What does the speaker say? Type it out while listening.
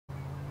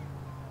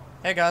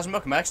Hey guys, and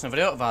welcome back to another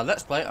video of our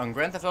Let's Play on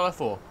Grand Theft Auto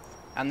 4.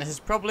 And this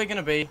is probably going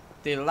to be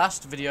the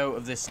last video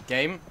of this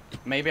game.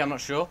 Maybe, I'm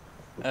not sure.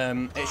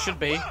 It should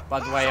be, by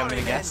the way, I'm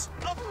going to guess.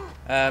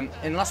 In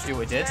the last video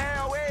what we did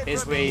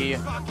is we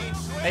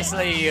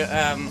basically,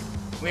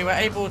 we were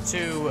able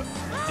to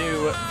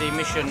do the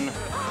mission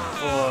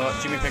for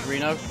Jimmy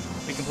Pecorino.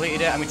 We completed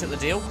it and we took the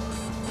deal.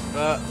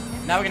 But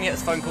now we're going to get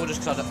this phone call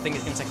just because I think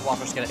it's going to take a while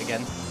for us to get it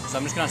again. So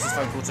I'm just going to answer this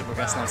phone call to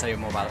progress and I'll tell you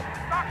more about it.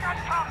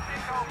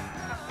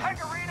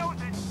 Pegorinos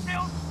is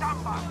still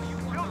somebody.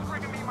 Bill's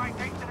bringing me my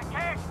date to the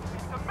cash.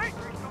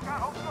 Dimitri still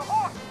got hold of the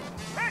horse.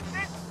 This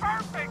is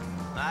perfect.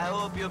 I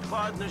hope your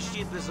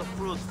partnership is a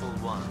fruitful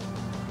one.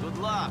 Good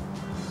luck.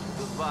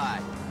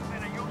 Goodbye.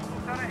 And a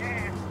useful set of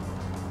hands.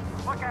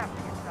 Look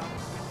after yourself.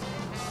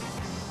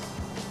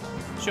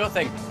 Sure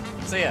thing.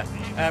 So yeah,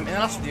 in the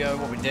last video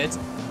what we did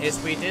is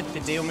we did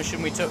the deal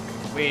mission. We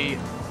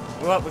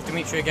worked with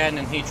Dimitri again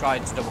and he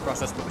tried to double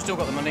cross us, but we still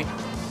got the money.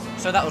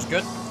 So that was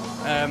good.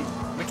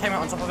 We came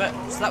out on top of it,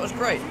 so that was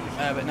great.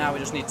 But now we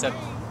just need to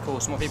call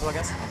some more people, I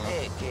guess.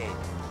 Hey, kid.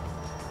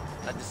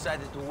 I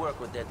decided to work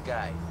with that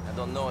guy. I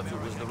don't know if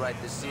it was the right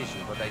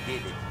decision, but I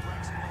did it.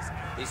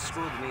 He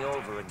screwed me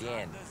over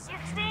again. You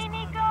see,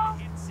 Nico?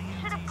 You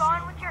should have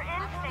gone with your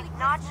instinct,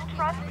 not to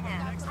trust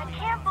him. I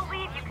can't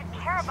believe you could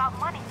care about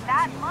money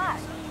that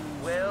much.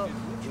 Well,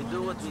 we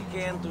do what we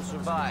can to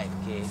survive,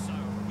 kid.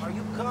 Are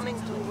you coming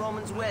to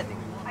Roman's wedding?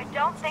 I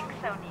don't think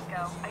so,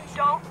 Nico. I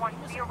don't want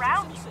to be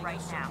around you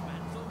right now.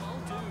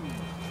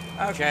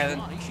 Okay then.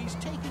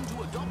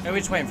 Who are we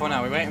just waiting for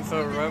now? We're waiting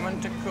for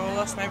Roman to call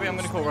us, maybe? I'm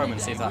going to call Roman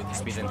and see if that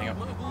speeds anything up.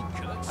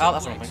 Oh,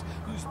 that's the wrong thing.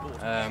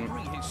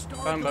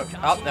 Phone book.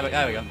 Oh, there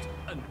we go.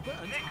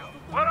 Nico,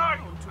 where are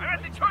you? I'm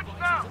at the church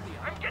now.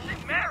 I'm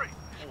getting married.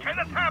 This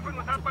cannot happen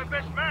without my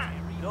best man.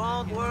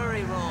 Don't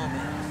worry,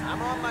 Roman.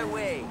 I'm on my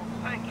way.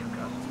 Thank you,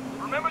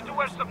 cousin. Remember to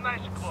wear some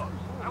nice clothes.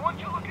 I want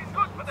you looking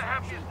good for the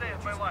happiest day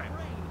of my life.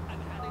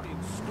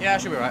 Yeah, I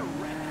should be right.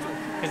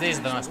 Because these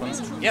are the nice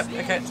ones. Yep,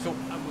 okay, it's cool.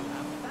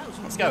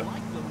 Let's go.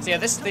 So yeah,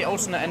 this is the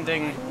alternate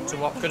ending to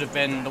what could have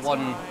been the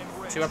one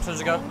 2 episodes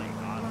ago.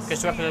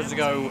 Because 2 episodes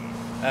ago,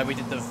 we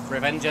did the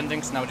revenge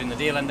ending, so now we're doing the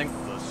deal ending.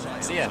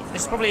 So yeah,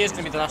 this probably is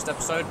going to be the last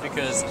episode,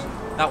 because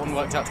that one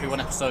worked out to be 1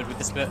 episode with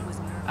this bit.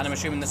 And I'm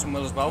assuming this one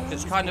will as well,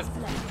 because it's kind of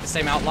the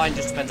same outline,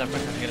 just depends how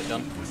quick I can get it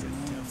done.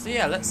 So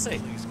yeah, let's see.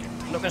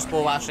 I'm not going to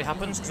spoil what actually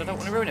happens, because I don't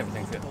want to ruin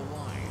everything for you.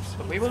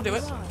 But we will do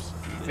it.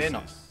 Fear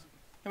not.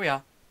 Here we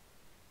are.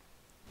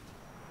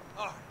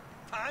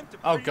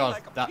 Oh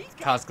god, that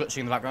car's glitching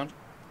in the background.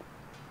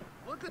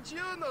 Look at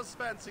you in those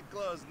fancy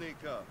clothes,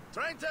 Nico.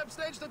 Trying to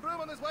upstage the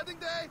groom on his wedding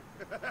day?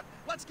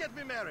 Let's get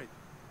me married.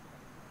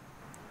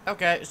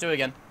 Okay, let's do it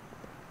again.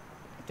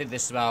 Did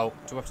this about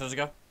 2 episodes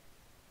ago.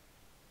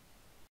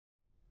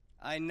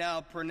 I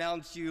now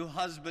pronounce you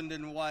husband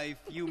and wife.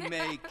 You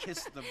may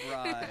kiss the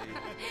bride.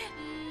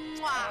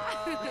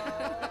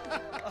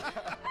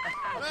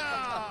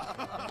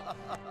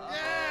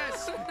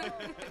 Yes!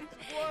 Wonderful.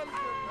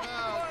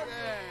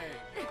 Okay.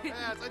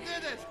 Yes, I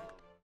did it.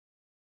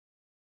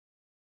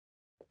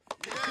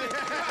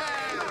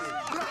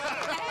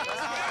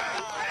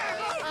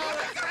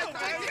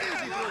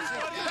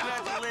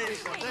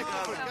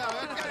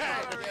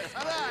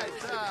 All right.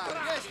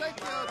 Yes, thank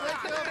you. Thank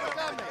you for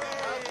coming.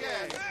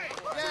 Okay.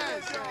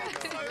 Yes.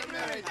 You're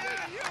married.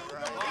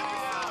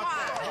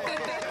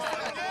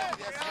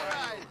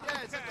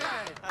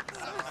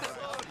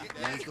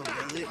 Nico,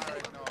 really?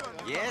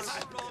 Yes?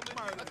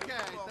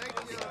 Okay, thank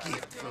you. A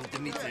gift from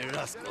Dmitri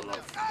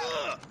Raskolov.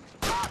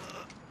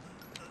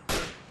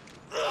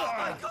 Oh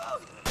my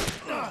God!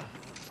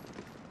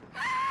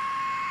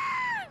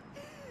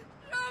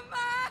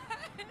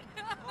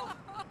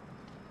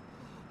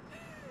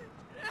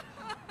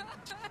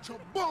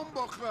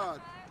 Bombo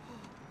clad.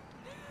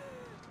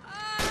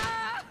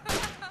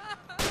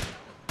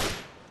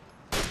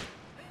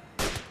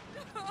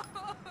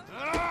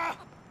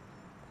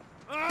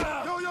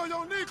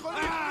 Yo, Nico.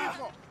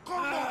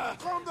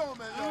 Calm down,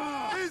 man. Yo.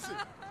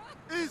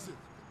 Easy.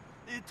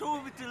 They told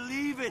me to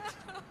leave it.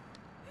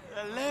 I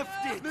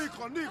left it.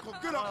 Nico,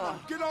 get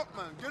up,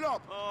 man. Get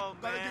up. Oh,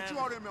 Gotta man. get you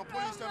out of here, man.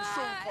 Police them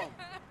soon come.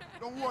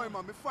 Don't worry,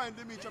 man. Me find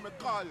them each and me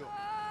call you.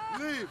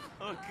 Leave.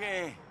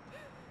 Okay.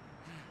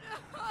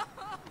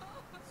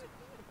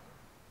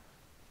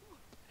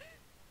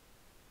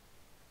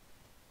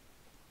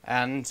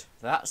 And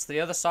that's the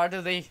other side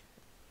of the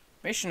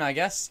mission, I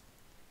guess.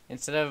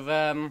 Instead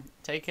of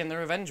taking the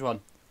revenge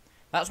one.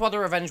 That's why the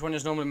revenge one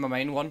is normally my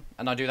main one,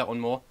 and I do that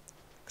one more.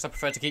 Because I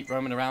prefer to keep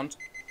Roman around.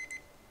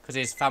 Because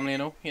he's family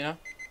and all, you know.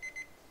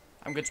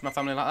 I'm good to my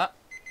family like that.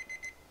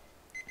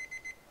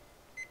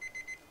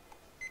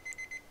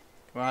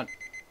 Come on.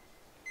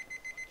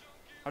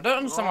 I don't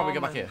understand why we go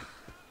back here.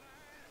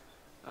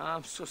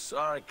 I'm so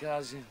sorry,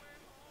 cousin.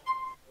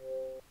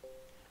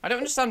 I don't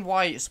understand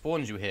why it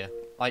spawns you here.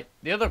 Like,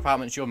 the other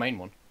apartment's your main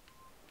one.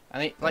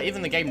 And like,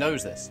 even the game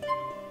knows this.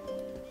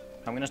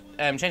 I'm gonna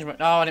change my...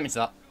 Oh, I didn't mean to do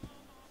that.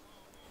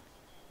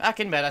 Back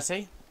in bed, I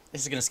see.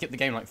 This is gonna skip the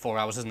game like 4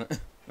 hours, isn't it?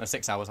 No,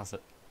 6 hours, that's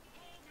it.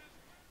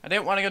 I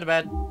don't want to go to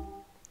bed.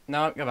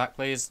 No, go back,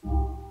 please.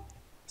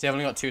 See, I've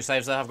only got 2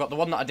 saves there. I've got the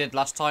one that I did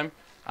last time,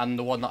 and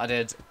the one that I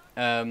did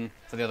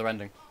for the other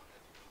ending.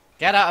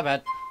 Get out of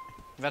bed.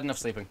 I've had enough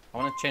sleeping. I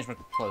want to change my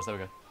clothes. There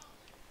we go.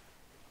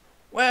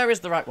 Where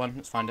is the right one?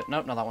 Let's find it.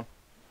 Nope, not that one.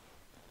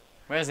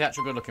 Where's the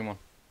actual good-looking one?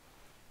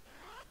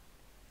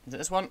 Is it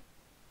this one?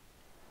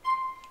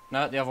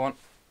 No, the other one.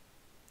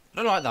 I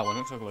don't like that one. It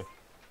looks ugly.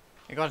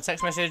 I got a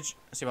text message.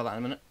 Let's see about that in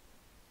a minute.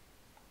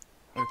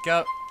 There we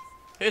go.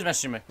 Who's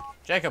messaging me?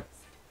 Jacob.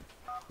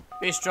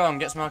 Be strong.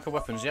 Get some hardcore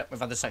weapons. Yep, we've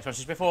had this text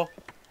message before.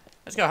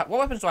 Let's go. What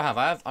weapons do I have?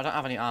 I don't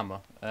have any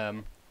armor.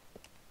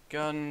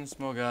 Guns.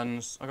 More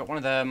guns. I got one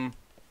of them.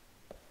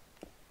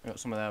 I got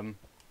some of them.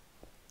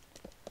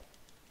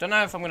 Don't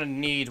know if I'm going to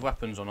need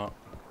weapons or not.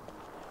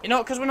 You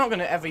know, because we're not going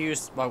to ever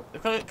use... Well,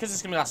 because it's going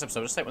to be the last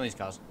episode, let's take one of these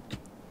cars.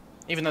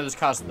 Even though this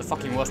car's the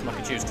fucking worst one I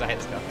could choose because I hate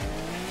this car.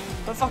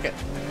 But fuck it.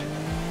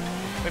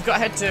 We've got to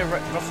head to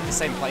roughly the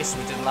same place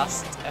we did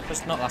last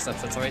episode. Not last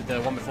episode, sorry.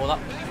 The one before that.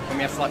 When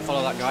we have to, like,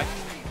 follow that guy.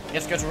 You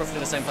have to go to roughly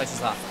the same place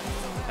as that.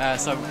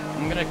 So,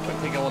 I'm going to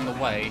quickly go on the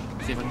way.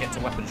 See if we can get to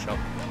a weapon shop.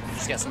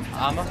 Just get some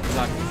armor. Because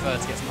I prefer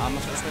to get some armor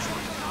for this mission.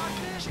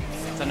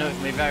 So I know it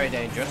can be very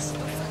dangerous.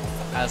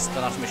 As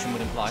the last mission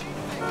would imply.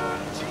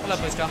 Hello,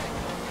 police car.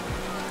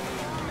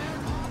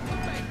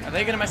 Are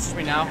they going to message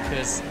me now?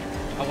 Because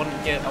I want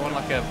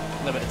like a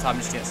little bit of time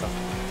just to get stuff.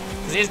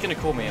 Because he is going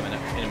to call me in a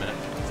minute.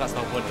 Because that's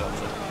the whole point of it,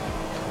 obviously.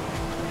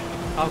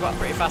 I've got a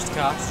pretty fast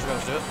car, so we'll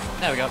be able to do it.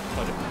 There we go.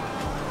 Told you.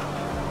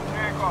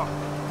 There you go.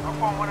 I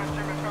found one of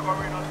Jimmy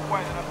Figurino's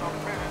boys and I'm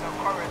feeling the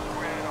courage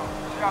square, you know.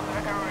 See, after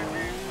the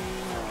heritage,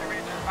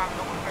 Jimmy just hanged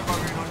up with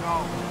Figurino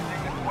now.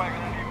 Think this boy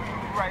gonna leave me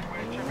right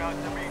where Jimmy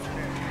and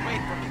Dimitri. Wait,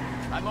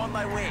 I'm on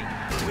my way.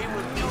 We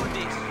will do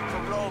this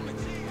for Roman.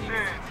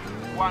 See,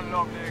 one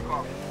love, there you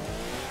go.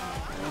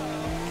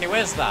 Okay,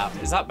 where's that?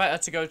 Is that better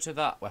to go to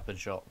that weapon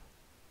shop?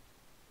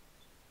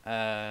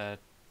 Yeah,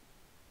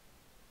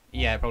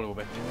 it probably will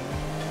be. So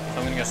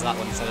I'm gonna go to that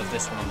one instead of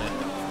this one on there.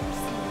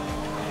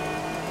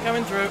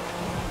 Coming through.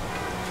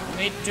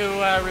 Need to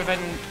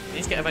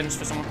get revenge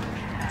for someone.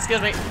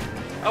 Excuse me.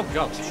 Oh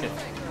god, shit.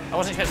 I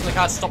wasn't expecting the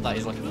car to stop that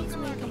easily. I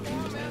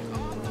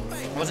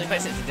wasn't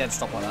expecting it to dead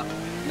stop like that.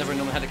 Never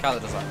normally had a car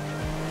that does that.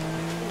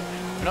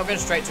 We're not going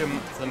straight to him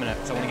for the minute,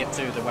 because I want to get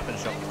to the weapon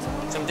shop.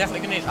 So I'm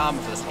definitely going to need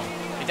armor for this one.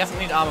 You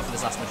definitely need armor for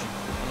this last mission,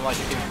 otherwise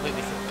you can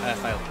completely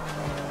fail.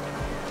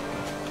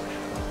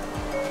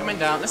 Coming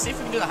down. Let's see if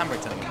we can do the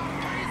handbrake turn.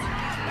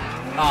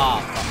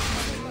 Ah,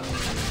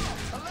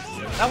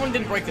 fuck. That one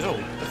didn't break at all.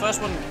 The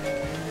first one,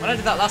 when I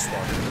did that last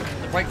one,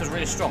 the brake was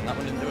really strong. That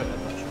one didn't do it that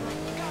much.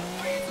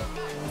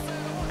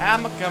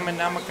 I'm coming.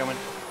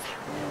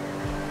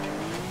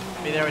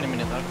 Be there in a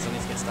minute though, because I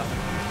need to get stuff.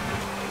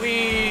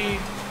 Whee!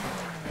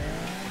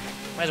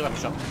 Where's the weapon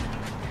shop?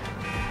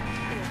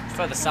 It's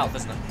further south,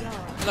 isn't it?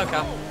 Hello,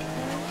 car.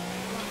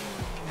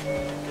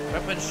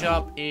 Weapon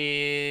shop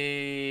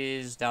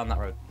is down that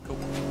road. Cool.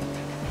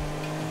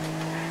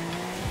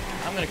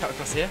 I'm going to cut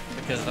across here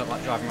because I don't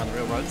like driving around the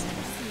real roads.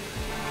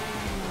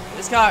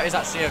 This car is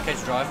actually okay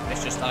to drive.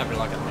 It's just I don't really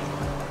like it much.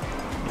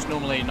 It's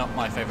normally not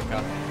my favourite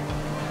car,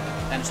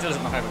 and it still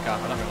isn't my favourite car.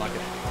 I don't really like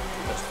it.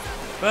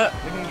 But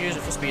we can use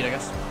it for speed, I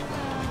guess.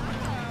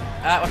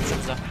 Weapon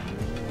shop's there.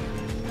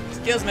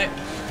 Excuse me.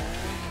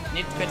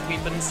 Need to get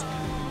weapons.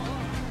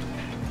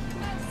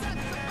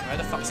 Where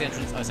the fuck's the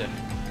entrance? Oh, I see it.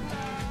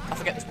 I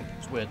forget this one.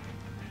 It's weird.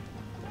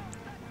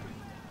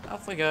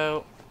 Off we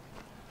go.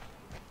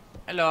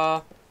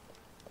 Hello.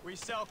 We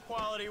sell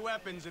quality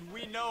weapons and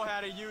we know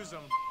how to use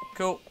them.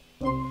 Cool.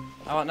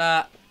 I want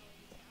that.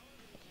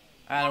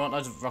 And I want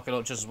loads of rocket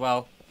launchers as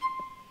well.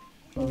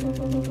 Because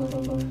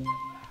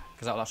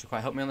that will actually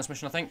quite help me on this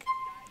mission, I think.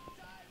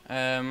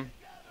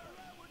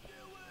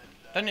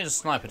 Don't need a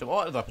sniper.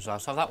 What other weapons do I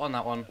have? So I have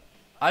that one.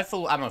 I have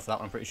full ammo for that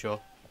one, I'm pretty sure.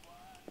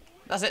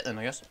 That's it then,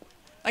 I guess.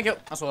 Thank you.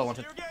 That's all I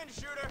wanted.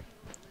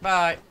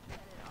 Bye.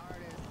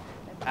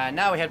 And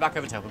now we head back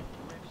over to help him.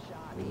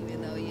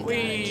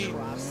 Whee!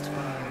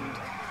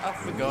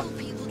 Off we go.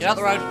 Get out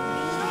the road.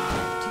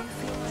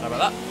 Sorry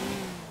about that.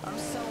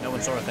 No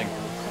one saw a thing.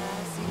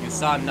 You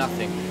saw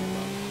nothing.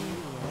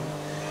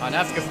 I now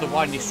have to go for the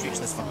windy streets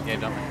of this fucking game,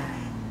 don't we?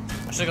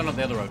 I should have gone up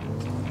the other road.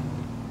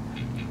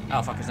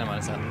 Oh fuck, it's never mind,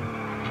 it's that.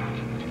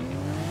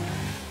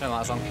 Don't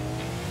like that song.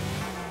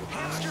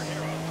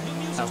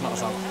 That's not a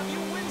song.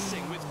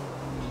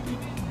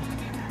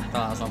 Don't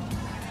like that song.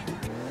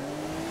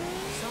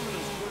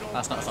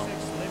 That's not a song.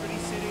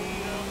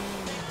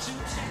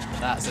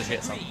 That's a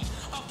shit song.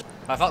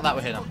 Right, fuck that,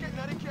 we're here now.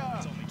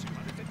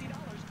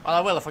 Well,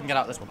 I will if I can get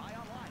out this one.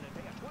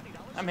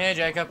 I'm here,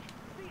 Jacob.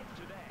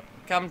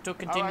 Come to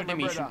continue the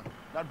mission. Brother.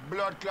 That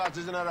blood clot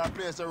is in another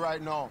place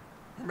right now.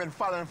 We've been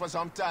following for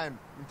some time.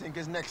 I think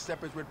his next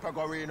step is with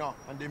Pegorino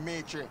and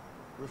Dimitri.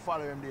 We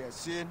follow him there,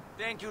 see?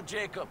 Thank you,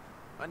 Jacob.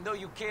 I know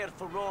you cared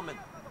for Roman,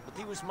 but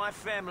he was my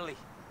family.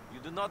 You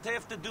do not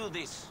have to do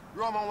this.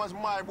 Roman was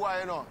my boy,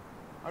 you know.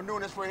 I'm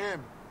doing this for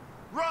him.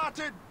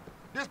 Rotted!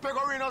 This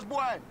Pegorino's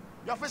boy.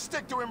 You have to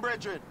stick to him,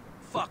 brethren.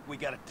 fuck we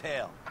gotta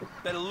tell?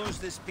 Better lose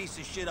this piece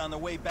of shit on the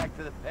way back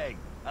to the peg.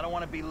 I don't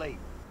want to be late.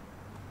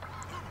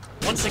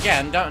 Once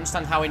again, don't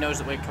understand how he knows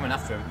that we're coming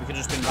after him. We could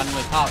have just been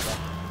randomly parked there.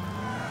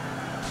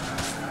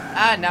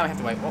 And now we have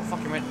to wait. What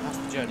fucking rate? That's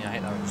the journey. I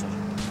hate that research.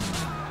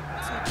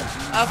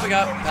 Off we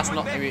go. That's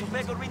not the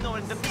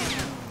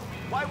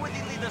Why would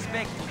he lead us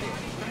back to there?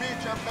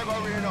 Dimitri and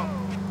Pegorino.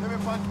 Let me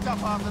put top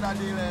after that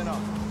deal, you know.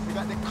 You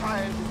got the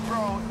Kyle, the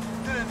Brown,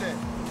 didn't they?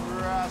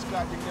 Rascal,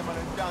 I think them and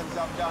the dance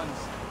of dance.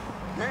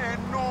 They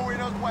ain't no way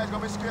those boys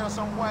gonna be scared of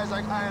some boys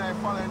like I and I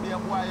following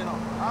them boy, you know.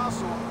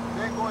 Also,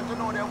 they ain't going to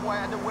know them boy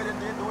at the wedding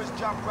they do his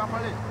job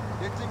properly.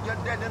 They think you're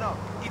dead, you know.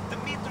 If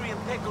Dimitri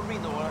and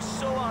Pegorino are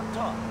so on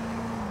top,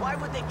 why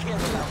would they care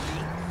about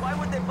me? Why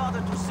would they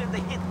bother to send a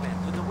hitman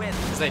to the wedding?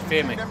 Because they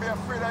fear me. Them be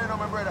afraid of you know,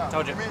 my brother.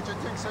 Told you. Dimitri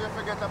thinks so you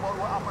forget about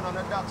what happened on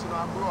the docks, you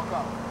know, and broke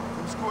out.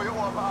 Them screw you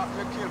over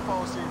after you kill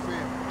Faustine for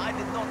him. I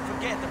did not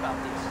forget about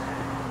this,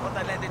 but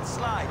I let it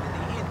slide in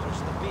the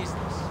interest of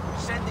business.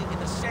 Sending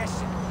an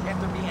assassin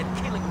after me and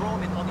killing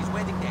Roman on his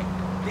wedding day.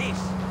 This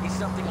is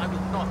something I will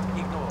not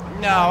ignore.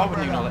 No, I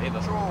wouldn't ignore that either.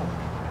 True.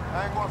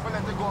 I ain't going to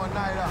let it go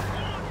neither.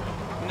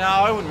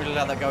 No, I wouldn't really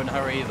let that go in a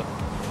hurry either.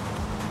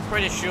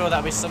 Pretty sure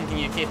that'd be something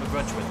you keep a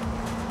grudge with.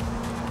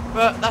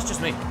 But that's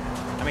just me.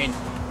 I mean,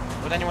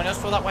 would anyone else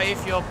feel that way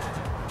if your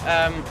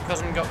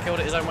cousin got killed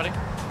at his own wedding?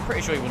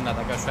 Pretty sure you wouldn't let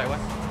that go straight away.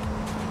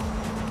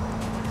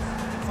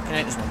 Fucking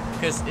hate this one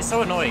because it's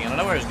so annoying and I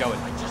know where it's going.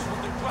 I just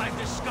want to drive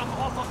this scum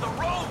off of the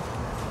road.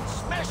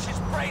 Smash his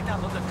brain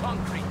out of the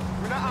concrete.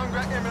 We're not angry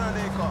at him in a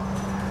Nico.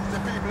 The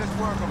people is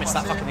working. Missed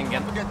that fucking thing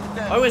again.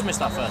 I always miss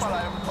that first one.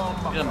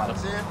 It doesn't matter.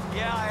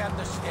 Yeah, I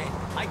understand.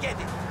 I get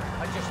it.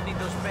 I just need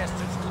those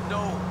bastards to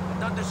know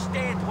and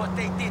understand what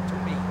they did to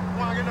me.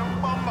 Want to get them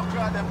bomber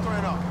clad them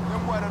throwing up.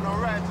 Them boys don't know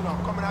right, you know.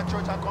 Coming at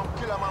church and come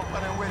kill a man for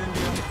them wedding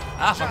day.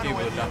 Ah, fuck you,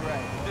 good guy.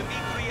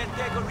 Dimitri and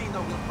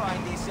Pegorino will find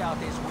this out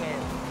as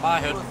well.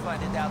 I heard. We'll find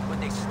it out when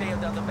they stare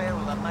down the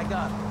barrel of my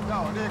gun.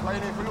 No, Nico,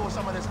 you need to lose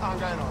some of this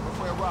anger, you know,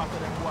 before you go after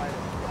them boys.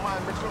 Your mind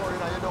be clear, you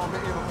know, you don't be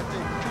able to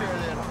think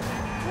clearly, you know.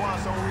 You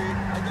want some weed?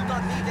 I do not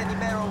need any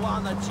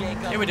marijuana,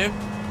 Jacob. Here we do.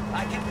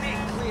 I can think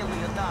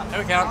clearly enough. There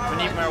we go. We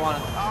need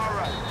marijuana. All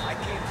right. I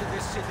came to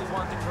this city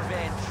wanting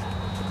revenge.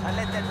 I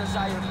let that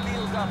desire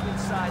build up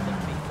inside of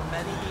me for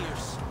many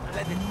years.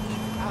 I let it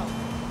eat out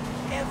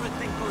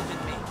everything good in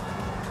me.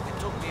 It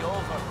took me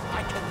over.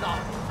 I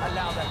cannot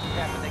allow that to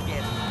happen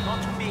again.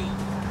 Not to me,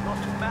 not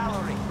to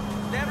Mallory,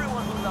 and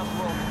everyone who loved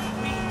Roman.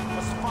 We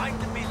must find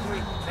Dimitri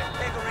and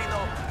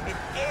Pegorino and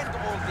end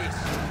all this.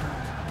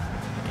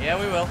 Yeah,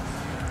 we will.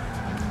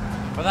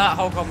 But that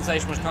whole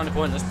conversation was kind of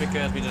pointless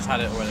because we just had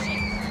it already.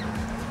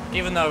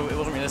 Even though it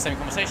wasn't really the same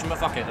conversation, but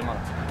fuck it, doesn't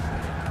matter.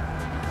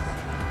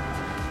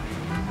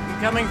 I'm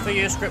coming for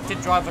you,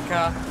 scripted driver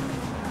car.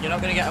 You're not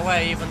going to get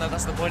away, even though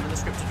that's the point of the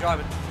scripted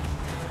driving.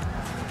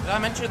 Did I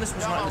mention this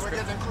was not in the We're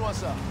script? getting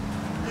closer.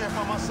 Here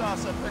from my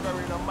sauce at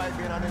Pegorino might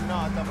be on the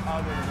north of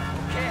Albany.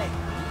 Okay,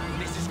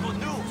 this is good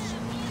news.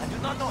 I do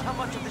not know how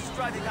much of this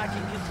driving I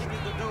can continue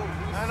to do.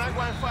 And I'm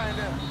going to find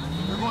them.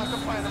 We're going to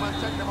find them and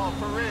take them on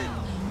parade.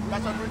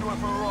 That's what we're doing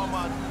for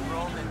Roman.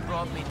 Roman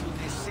brought me to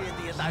this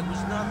city and I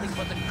was nothing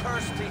but a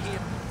curse to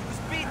him. He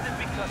was beaten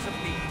because of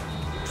me.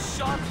 He was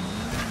shot.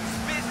 His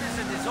business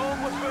and his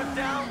home were burned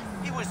down.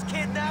 He was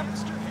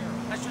kidnapped.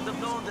 I should have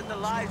known that the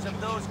lives of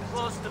those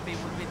close to me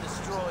would be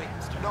destroyed.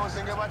 Don't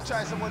think about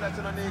trying some of that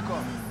to the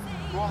Nico.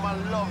 Roman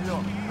love you.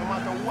 No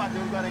matter what,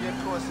 he's going to get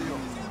close to you.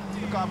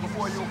 Because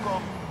before you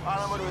come, all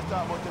I'm going to do is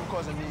talk about him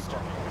cousin Nico.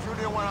 If you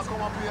didn't want to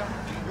come up here,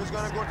 you was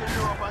going to go to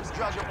Europe and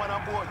drag you up on a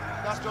boat.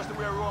 That's just the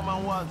way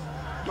Roman was.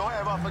 Don't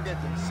ever forget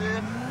him,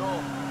 see?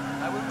 No,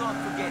 I will not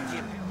forget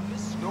him.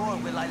 Nor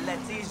will I let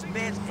these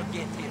men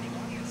forget him.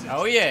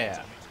 Oh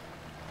yeah.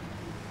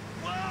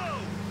 Whoa!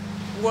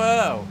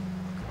 Whoa.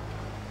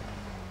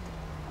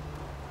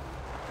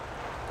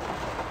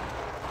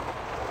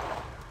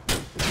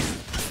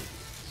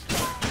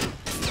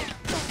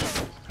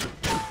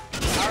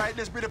 Alright,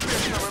 this be the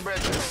place now, my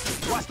brethren.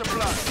 What's the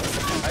blood?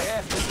 I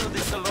have to do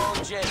this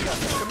alone, Jacob.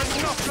 There been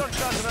enough blood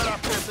clots in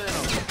that place, you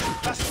know.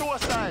 That's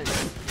suicide.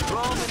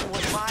 Roman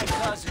was my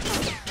cousin,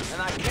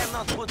 and I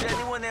cannot put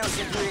anyone else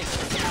at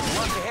risk. You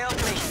want to help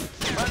me?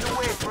 Find a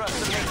way for us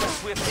to make a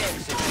swift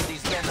exit when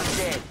these men are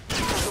dead.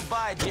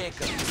 Goodbye,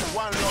 Jacob.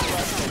 One love,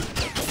 right?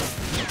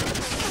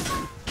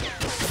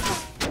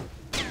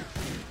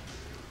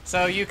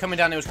 So you coming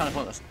down here was kind of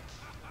pointless.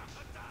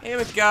 Here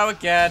we go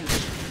again.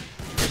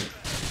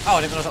 Oh,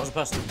 I didn't realize that was a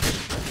person.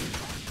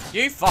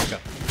 You fucker.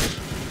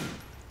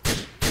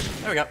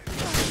 There we go.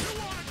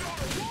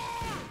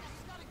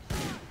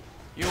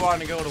 You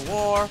want to go to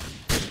war?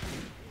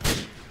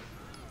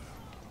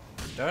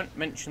 Don't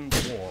mention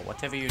the war,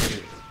 whatever you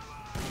do.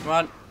 Come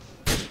on.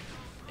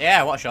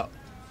 Yeah, what a shot.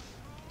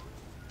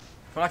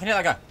 Come on, I can hit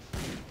that guy.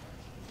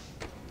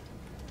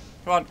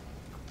 Come on.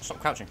 Stop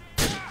crouching.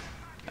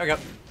 There we go.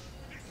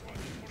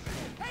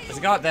 There's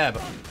a guy up there,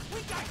 but...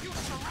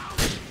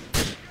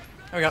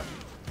 There we go.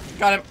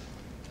 Got him.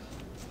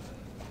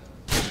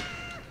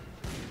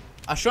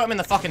 I shot him in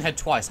the fucking head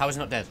twice. How is he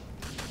not dead?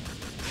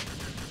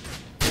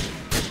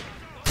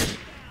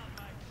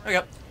 There we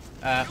go.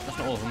 That's not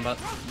all of them, but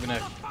I'm gonna...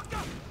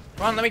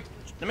 Come on, let me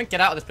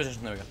get out of this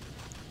position. There we go.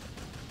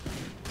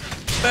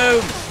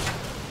 Boom!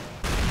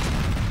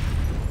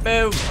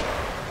 Boom!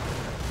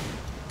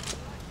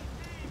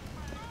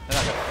 There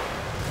that go.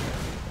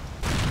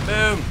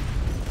 Boom!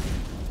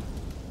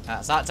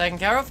 That's that taken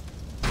care of.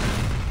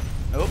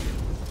 Oh.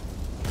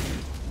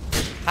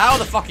 How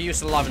the fuck are you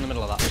still alive in the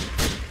middle of that?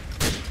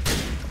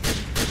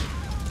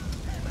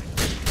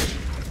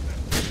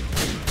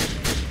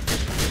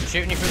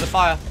 Shooting you through the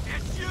fire.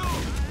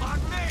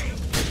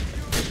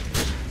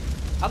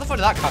 How the fuck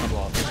did that kind of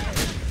blow up?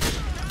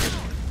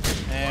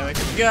 There we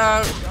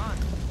go.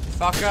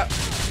 Fucker.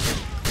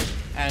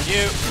 And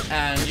you.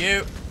 And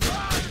you.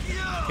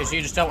 Because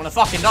you just don't want to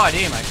fucking die, do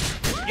you, mate?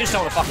 You just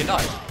don't want to fucking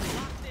die.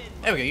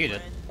 There we go, you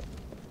did.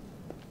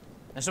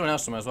 There's someone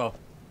else somewhere as well.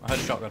 I heard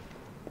a shotgun.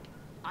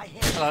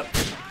 Hello.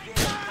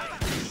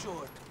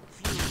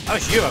 Oh,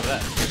 it's you over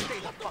there.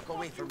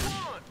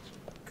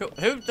 Cool.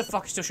 Who the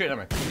fuck is still shooting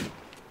at me?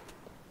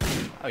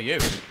 Oh, you.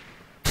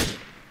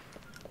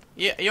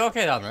 Yeah, are you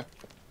okay down there?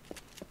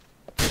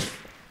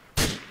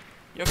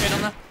 You okay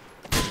down there?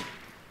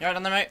 You alright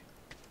down there, mate?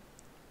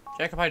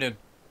 Jacob, how you doing?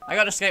 I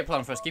got an escape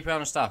plan first. Keep your eye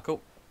on the star.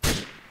 Cool.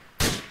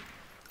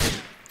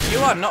 You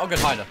are not a good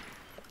hider.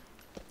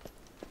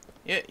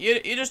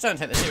 You just don't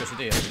take this seriously,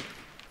 do you?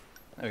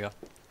 There we go.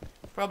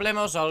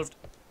 Problemo solved.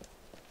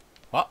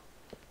 What?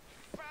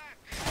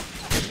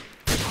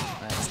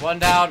 That's one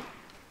down.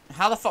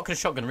 How the fuck could a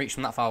shotgun reach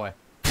from that far away?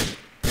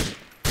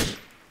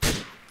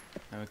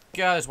 There we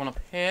go. There's one up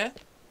here.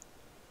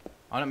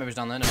 Oh, no, maybe it's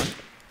down there. Never mind.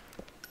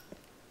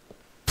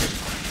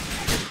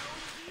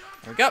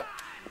 There we go.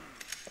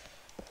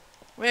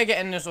 We're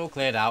getting this all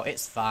cleared out.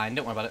 It's fine.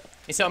 Don't worry about it.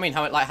 You see what I mean?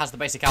 How it like has the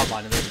basic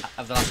outline of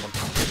the last one.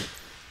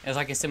 It's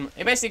like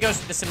it basically goes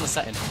to the similar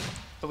setting,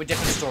 but with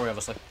different story,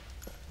 obviously.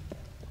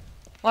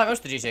 Like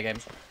most of the GTA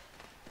games.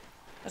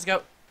 Let's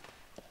go.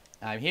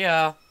 I'm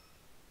here.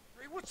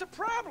 Hey, what's the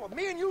problem?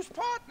 Me and you's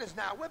partners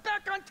now. We're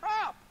back on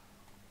top.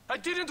 I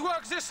didn't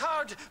work this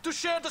hard to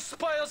share the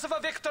spoils of a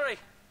victory.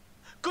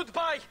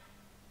 Goodbye.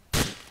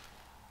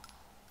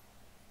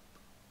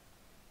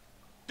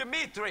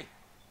 Dimitri,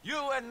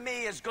 you and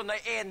me is gonna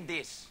end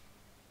this.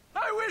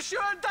 I wish you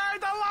had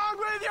died along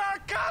with your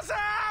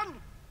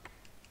cousin!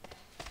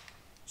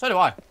 So do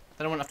I. Then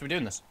I wouldn't have to be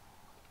doing this.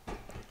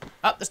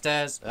 Up the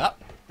stairs, up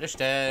the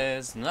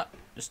stairs, and up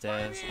the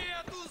stairs.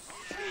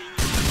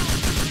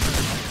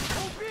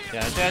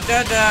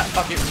 Da.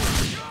 Fuck you.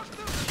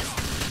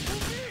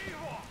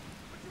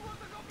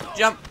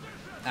 Jump.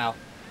 Ow.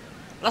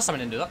 Last time I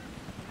didn't do that.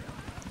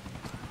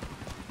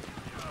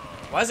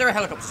 Why is there a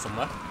helicopter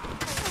somewhere?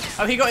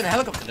 Oh, he got in the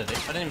helicopter, did he?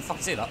 I didn't even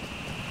fucking see that.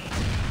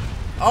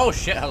 Oh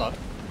shit, hello.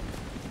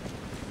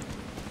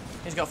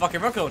 He's got fucking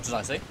rocket launchers,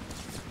 I see.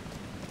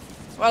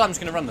 Well, I'm just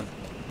gonna run them.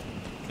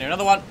 Can you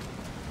another one?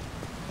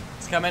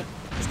 It's coming.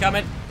 It's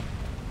coming.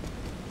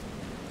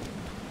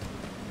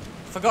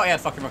 Forgot he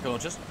had fucking rocket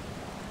launchers.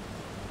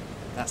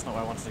 That's not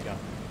where I wanted to go.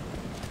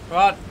 Come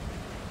on.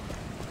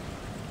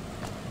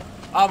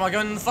 Oh, am I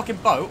going in the fucking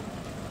boat?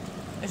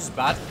 This is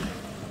bad.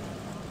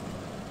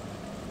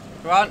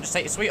 Come on, just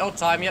take your sweet old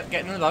time. Yep,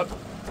 get in the boat.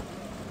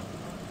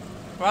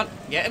 Come on,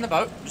 get in the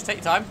boat. Just take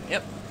your time.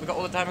 Yep, we've got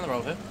all the time in the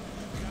world here.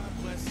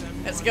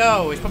 Let's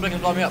go. He's probably going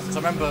to blow me up because I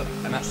remember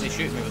him actually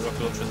shooting me with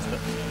rocket launchers.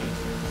 But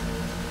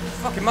it's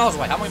fucking miles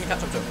away. How am I going to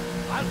catch up to him?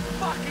 I'll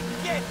fucking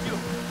get you.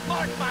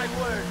 Mark my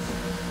words.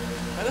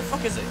 Where the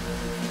fuck is he?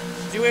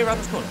 Is he way around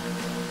this corner?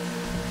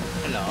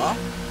 Hello?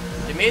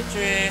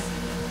 Dimitri?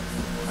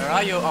 Where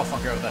are you? Oh,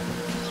 fuck, you're over there.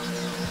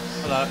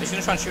 Hello. He's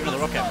going to try and shoot another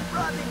rocket at me.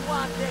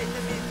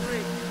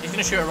 He's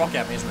going to shoot a rocket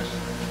at me, isn't he?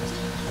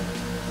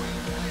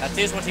 That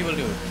is what he will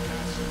do.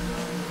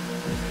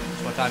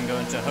 That's what I'm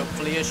going to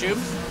hopefully assume.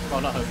 Well,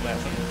 not hopefully,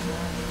 actually.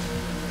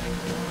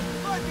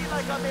 Might be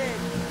like I'm in.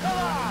 Come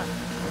on.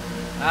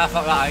 Ah,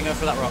 fuck that. I'm going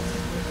for that rock.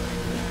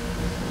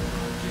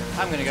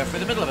 I'm going to go through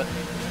the middle of it.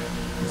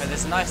 Where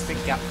there's a nice big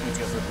gap for me to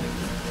go through.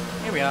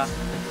 Here we are.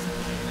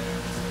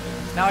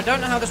 Now, I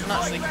don't know how this one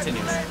actually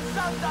continues. I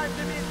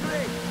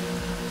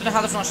don't know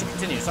how this one actually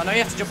continues. So I know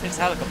you have to jump into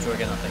the helicopter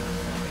again, I think.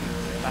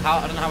 But how?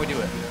 I don't know how we do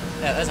it.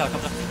 Yeah, there's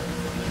helicopter.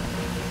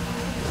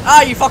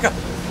 Ah, you fucker!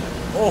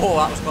 Oh,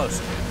 that was close.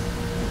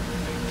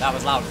 That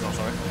was loud as well,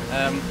 sorry.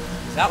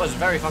 That was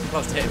very fucking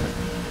close to hitting me.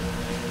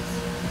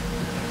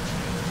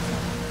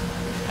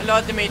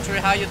 Hello, Dimitri,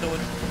 how you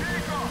doing?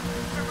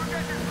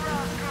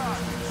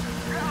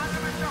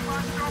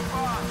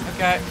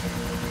 Okay.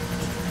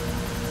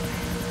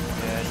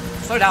 Yeah,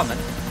 slow down then.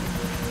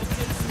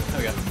 There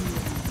we go.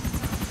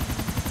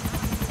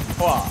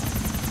 Whoa.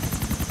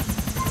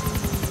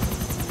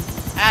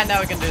 And now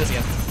we can do this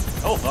again.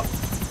 Oh, fuck.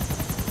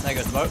 There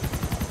goes the boat.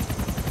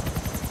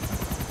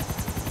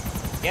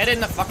 Get in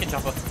the fucking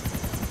chopper.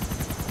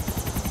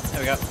 There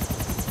we go.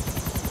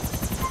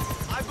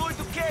 I'm going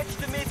to catch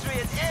Dimitri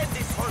and end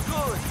this for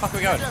good. Fuck,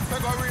 we going?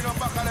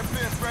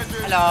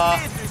 Hello.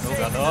 Oh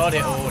god,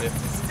 hold it.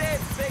 Instead,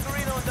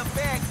 Pecorino on the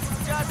back,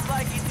 just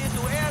like he did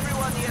to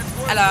everyone he has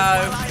worked Hello.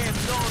 with while I have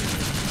known him.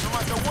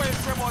 the way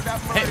it's about that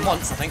Hit him murder.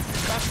 once, I think.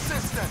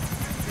 Consistent.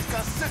 He's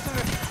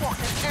consistently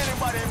fucking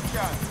anybody him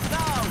can.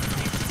 Now,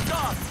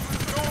 stop.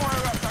 Don't worry,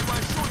 Raps. I'm going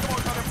to shoot him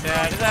out of the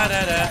Da da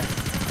da da.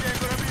 He ain't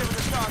going to be able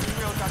to start his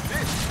real time.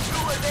 This. You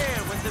were there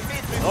when the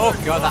meat Oh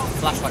god, that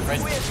flashed like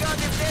crazy. We had got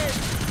him dead.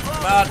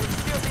 Man. Robert would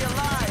still be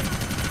alive.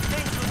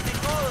 Things would be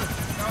good.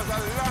 That was a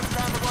long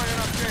time ago in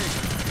a thing.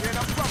 He ain't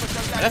a promise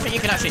of that. I don't think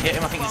you can actually hit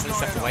him. I think you just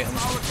have to wait on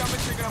this I one.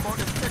 was thinking about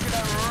this, taking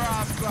that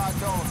rascal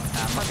down.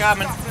 I'm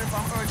coming. Stopping him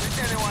from urging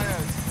anyone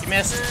else. You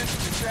missed.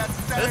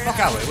 Where the fuck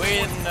are we?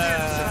 We're in,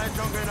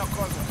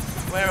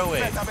 where are we?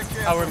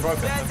 Oh, we're in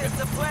Broken. That Okay. is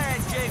the plan,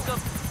 Jacob.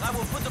 I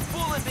will put a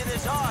bullet in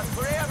his heart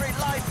for every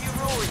life he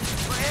ruined,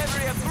 for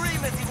every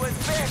agreement he went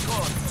back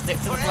on, Stick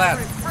to for the plan.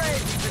 every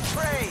friend he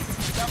betrayed.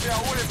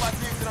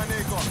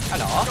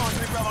 Hello.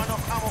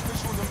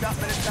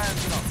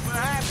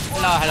 Perhaps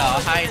Hello, hello.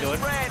 How you doing?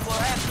 friend will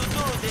have to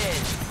do this.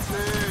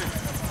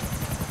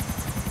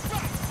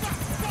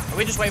 Are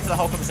we just waiting for the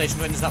whole conversation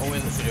to end? Is that what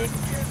we're literally doing?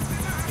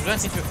 Because we don't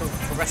seem to be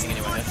progressing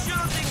anywhere Good here.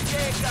 shooting,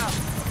 Jacob.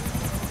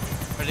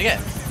 Where did he get?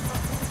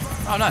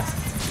 Oh, nice.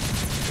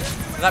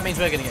 So that means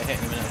we're going to get hit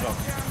in a minute as well.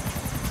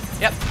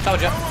 Yep,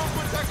 told you.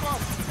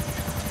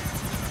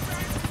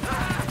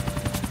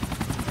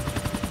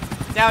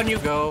 Down you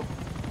go.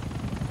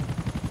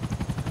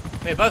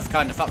 We're both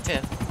kind of fucked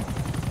here.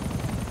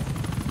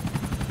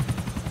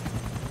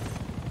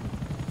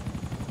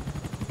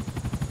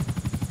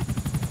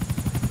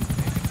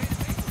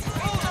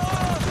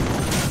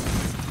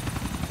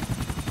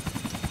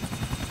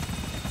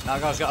 That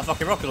guy's got a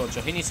fucking rocket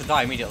launcher. He needs to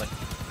die immediately.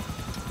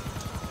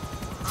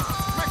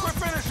 Make we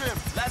finish him.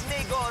 Let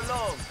me go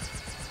alone.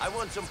 I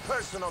want some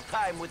personal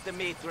time with the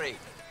Mitri.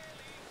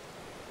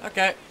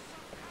 Okay.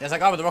 There's a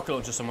guy with a rocket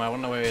launcher somewhere. I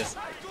want to know where he is.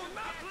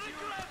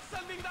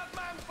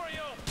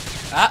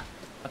 Ah!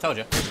 I told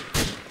you.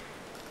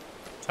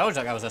 Told you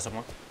that guy was there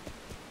somewhere.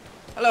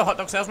 Hello, hot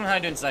dog salesman. How are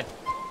you doing today?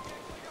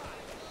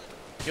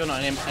 You're not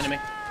an enemy.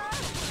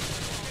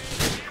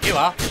 You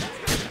are,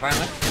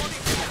 apparently.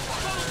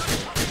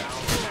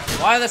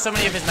 Why are there so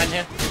many of his men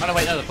here? Oh no,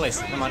 wait, no, the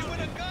police. Never mind.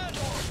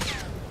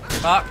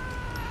 Fuck.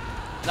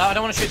 No, I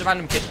don't want to shoot the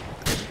random kid.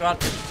 Go on.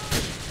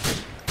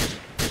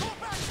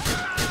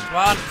 Come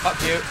on,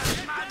 fuck you.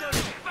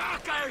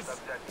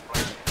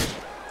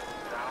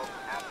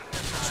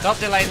 Stop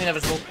delaying the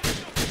inevitable.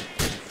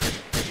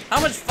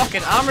 How much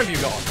fucking armor have you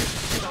got on?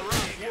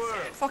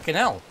 Fucking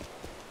hell.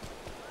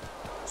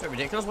 It's a bit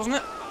ridiculous, wasn't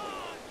it?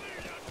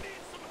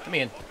 Come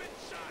in.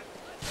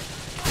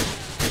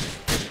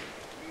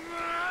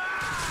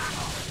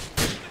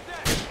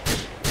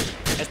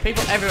 There's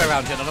people everywhere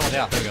around here, I don't know what they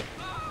are. There we go.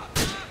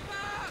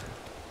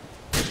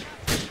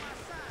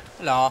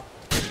 Hello.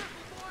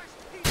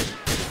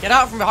 Get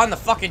out from behind the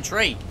fucking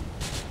tree.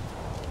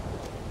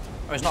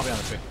 Oh, he's not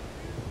behind the tree.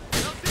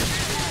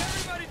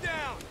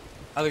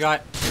 Other guy.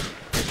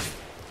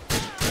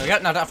 There we go.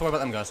 No, don't have to worry about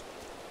them guys.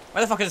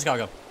 Where the fuck did this guy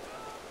go?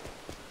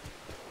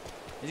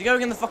 Is he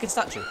going in the fucking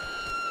statue?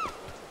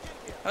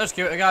 Hello,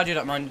 security guard. You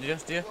don't mind, do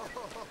you?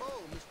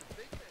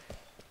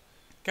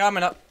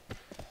 Coming up.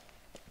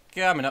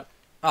 Coming up.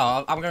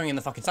 Oh, I'm going in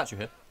the fucking statue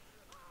here.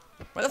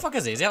 Where the fuck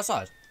is he? Is he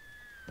outside?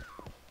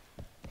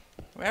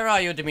 Where are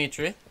you,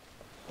 Dimitri?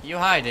 You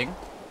hiding?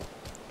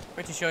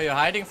 Pretty sure you're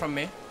hiding from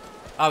me.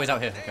 Oh, he's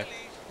out here. Okay.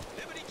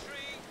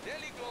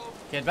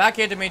 Get back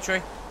here,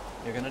 Dimitri.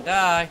 You're gonna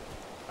die.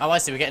 Oh, I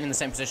see. We're getting in the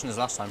same position as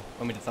last time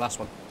when we did the last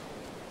one.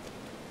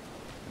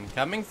 I'm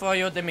coming for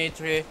you,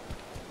 Dimitri.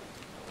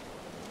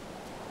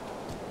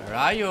 Where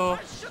are you?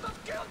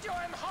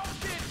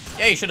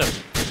 Yeah, you should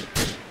have.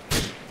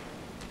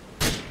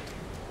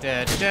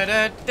 Da da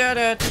da da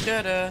da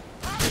da da.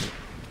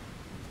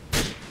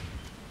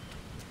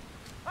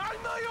 I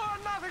know you are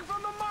nothing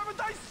from the moment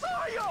I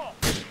saw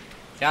you!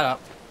 Shut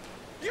up.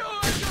 You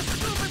and your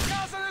stupid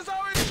cousin is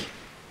always...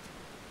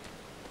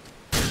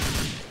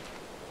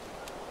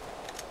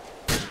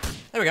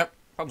 There we go.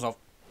 Problem solved.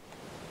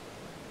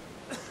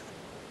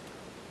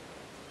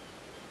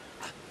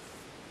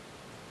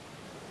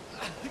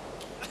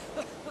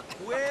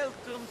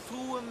 Welcome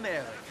to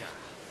America.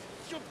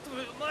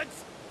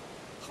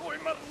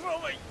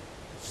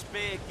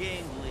 Speak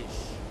English.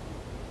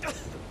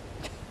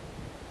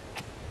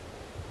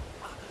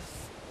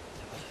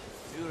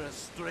 You're a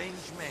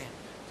strange man.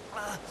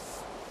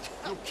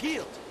 You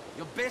killed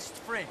your best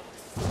friend.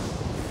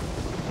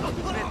 You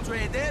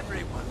betrayed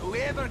everyone who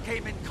ever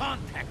came in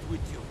contact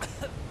with you.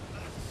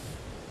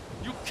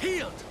 You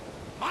killed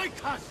my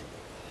cousin.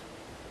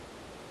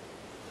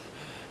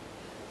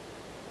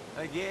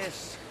 I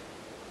guess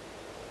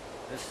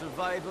the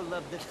survival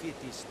of the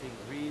fittest thing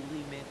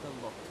really meant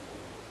a lot to you.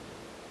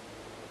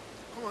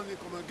 Come on, Nick,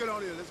 come on. Get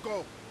on here. Let's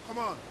go. Come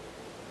on.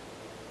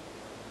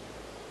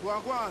 Go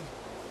on, go on.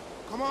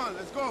 Come on,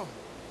 let's go.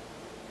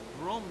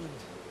 Roland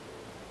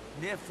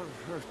never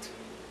hurt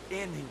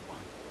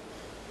anyone.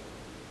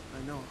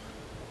 I know.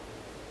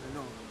 I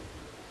know.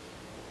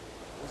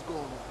 Let's go,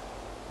 man.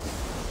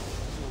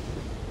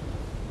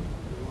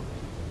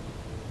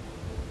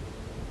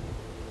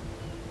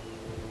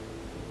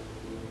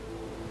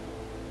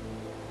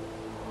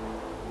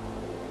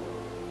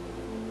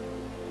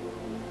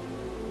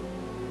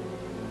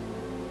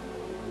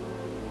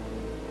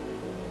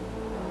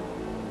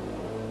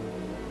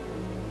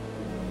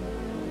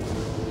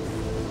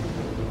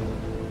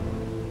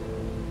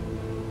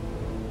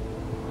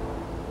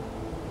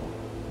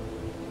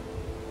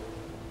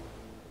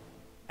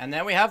 And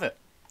there we have it.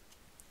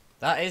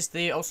 That is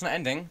the alternate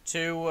ending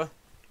to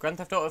Grand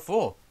Theft Auto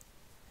 4.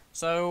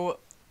 So,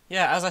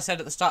 yeah, as I said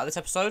at the start of this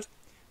episode,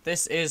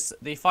 this is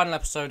the final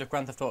episode of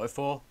Grand Theft Auto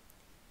 4.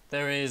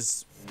 There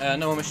is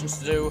no more missions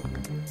to do.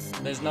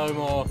 There's no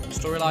more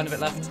storyline of it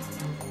left.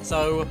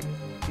 So,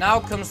 now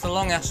comes the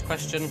long-asked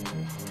question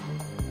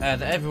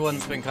that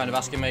everyone's been kind of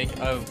asking me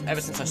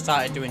ever since I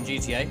started doing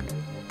GTA.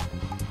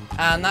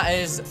 And that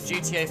is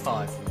GTA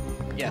 5.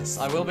 Yes,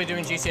 I will be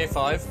doing GTA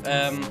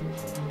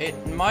 5.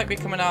 It might be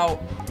coming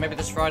out maybe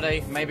this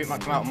Friday, maybe it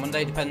might come out on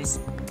Monday, depends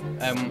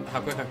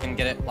how quick I can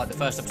get it, like the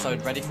first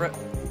episode ready for it.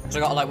 Because I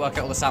gotta like work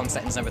out all the sound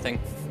settings and everything.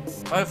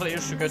 But hopefully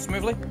it should go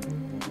smoothly.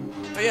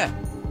 But yeah,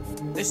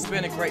 this has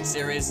been a great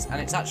series, and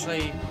it's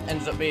actually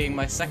ended up being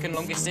my second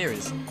longest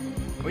series,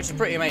 which is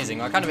pretty amazing.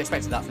 I kind of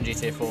expected that from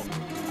GTA 4.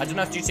 I don't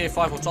know if GTA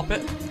 5 will top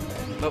it,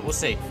 but we'll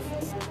see.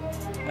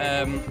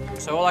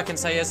 So all I can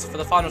say is, for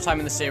the final time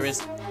in the series,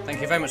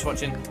 thank you very much for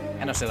watching,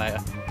 and I'll see you later.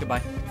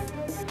 Goodbye.